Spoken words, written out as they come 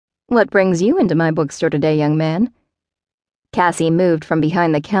What brings you into my bookstore today, young man?" Cassie moved from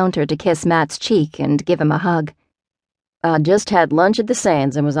behind the counter to kiss Matt's cheek and give him a hug. "I just had lunch at the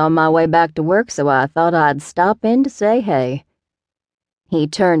Sands and was on my way back to work, so I thought I'd stop in to say hey." He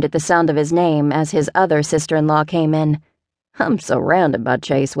turned at the sound of his name as his other sister-in-law came in. "I'm surrounded by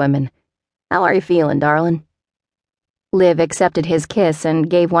Chase women. How are you feeling, darling?" Liv accepted his kiss and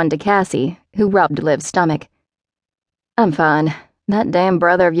gave one to Cassie, who rubbed Liv's stomach. "I'm fine. That damn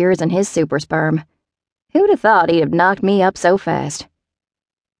brother of yours and his super sperm. Who'd have thought he'd have knocked me up so fast?"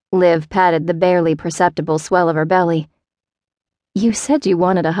 Liv patted the barely perceptible swell of her belly. "You said you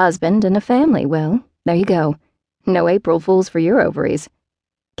wanted a husband and a family. Well, there you go. No April Fools for your ovaries."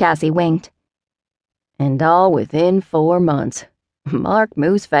 Cassie winked. "And all within 4 months. Mark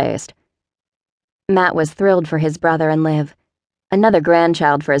moves fast." Matt was thrilled for his brother and Liv. Another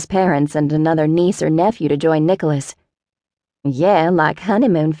grandchild for his parents and another niece or nephew to join Nicholas. "Yeah, like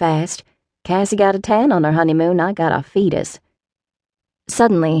honeymoon fast. Cassie got a tan on her honeymoon, I got a fetus."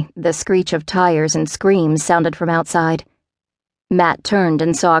 Suddenly, the screech of tires and screams sounded from outside. Matt turned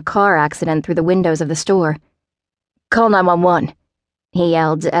and saw a car accident through the windows of the store. "Call 911, he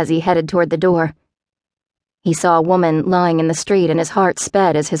yelled as he headed toward the door. He saw a woman lying in the street and his heart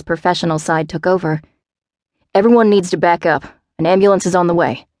sped as his professional side took over. "Everyone needs to back up. An ambulance is on the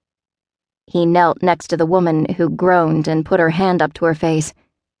way." He knelt next to the woman, who groaned and put her hand up to her face.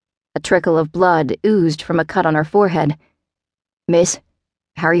 A trickle of blood oozed from a cut on her forehead. "Miss,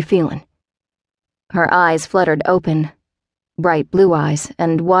 how are you feeling?" Her eyes fluttered open, bright blue eyes,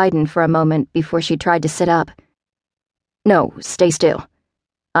 and widened for a moment before she tried to sit up. "No, stay still.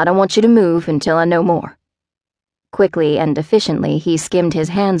 I don't want you to move until I know more." Quickly and efficiently, he skimmed his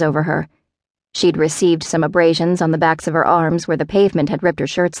hands over her. She'd received some abrasions on the backs of her arms where the pavement had ripped her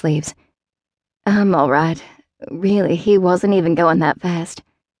shirt sleeves. "I'm all right. Really, he wasn't even going that fast."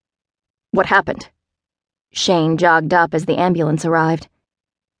 "What happened?" Shane jogged up as the ambulance arrived.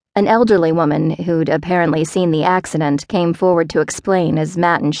 An elderly woman, who'd apparently seen the accident, came forward to explain as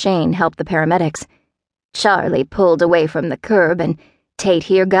Matt and Shane helped the paramedics. "Charlie pulled away from the curb and Tate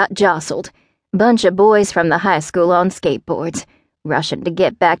here got jostled. Bunch of boys from the high school on skateboards. Rushing to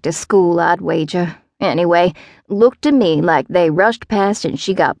get back to school, I'd wager. Anyway, looked to me like they rushed past and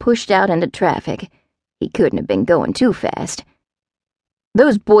she got pushed out into traffic. He couldn't have been going too fast."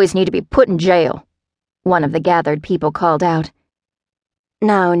 "Those boys need to be put in jail," one of the gathered people called out.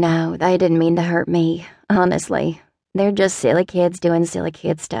 No, they didn't mean to hurt me, honestly. They're just silly kids doing silly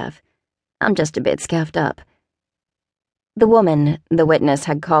kid stuff. I'm just a bit scuffed up." The woman, the witness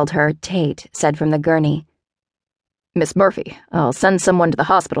had called her Tate, said from the gurney. "Miss Murphy, I'll send someone to the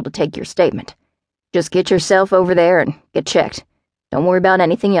hospital to take your statement. Just get yourself over there and get checked. Don't worry about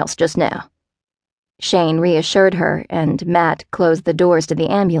anything else just now." Shane reassured her, and Matt closed the doors to the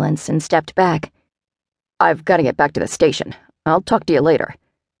ambulance and stepped back. "I've got to get back to the station. I'll talk to you later.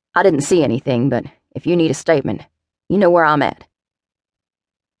 I didn't see anything, but if you need a statement, you know where I'm at."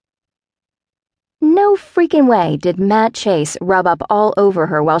 No freaking way did Matt Chase rub up all over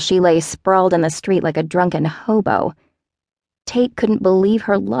her while she lay sprawled in the street like a drunken hobo. Tate couldn't believe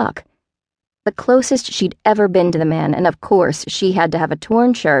her luck. The closest she'd ever been to the man, and of course she had to have a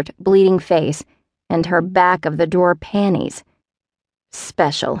torn shirt, bleeding face, and her back-of-the-drawer panties.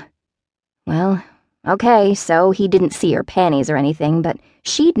 Special. Well, okay, so he didn't see her panties or anything, but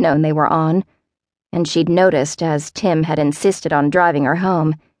she'd known they were on, and she'd noticed, as Tim had insisted on driving her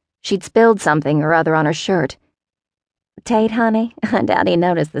home, she'd spilled something or other on her shirt. "Tate, honey, I doubt he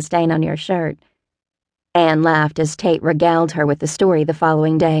noticed the stain on your shirt." Anne laughed as Tate regaled her with the story the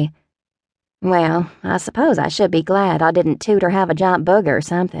following day. "Well, I suppose I should be glad I didn't toot or have a giant booger or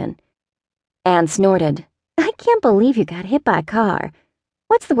something." Anne snorted. "I can't believe you got hit by a car.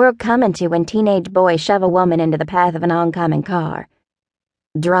 What's the world coming to when teenage boys shove a woman into the path of an oncoming car?"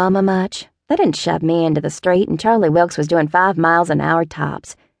 "Drama much? They didn't shove me into the street, and Charlie Wilkes was doing 5 miles an hour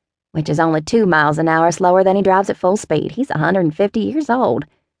tops, which is only 2 miles an hour slower than he drives at full speed. He's 150 years old.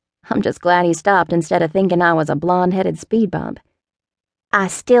 I'm just glad he stopped instead of thinking I was a blonde-headed speed bump." "I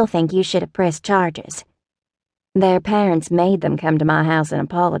still think you should have pressed charges." "Their parents made them come to my house and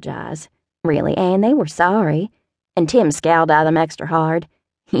apologize. Really, Anne, they were sorry. And Tim scowled at them extra hard.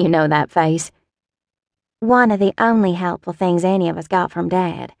 You know that face." "One of the only helpful things any of us got from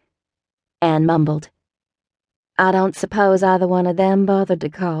Dad," Anne mumbled. "I don't suppose either one of them bothered to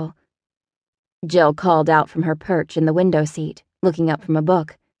call," Jill called out from her perch in the window seat, looking up from a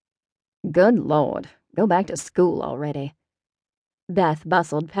book. "Good Lord, go back to school already." Beth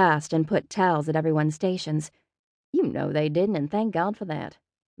bustled past and put towels at everyone's stations. "You know they didn't, and thank God for that.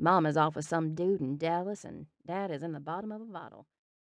 Mom is off with some dude in Dallas, and Dad is in the bottom of a bottle."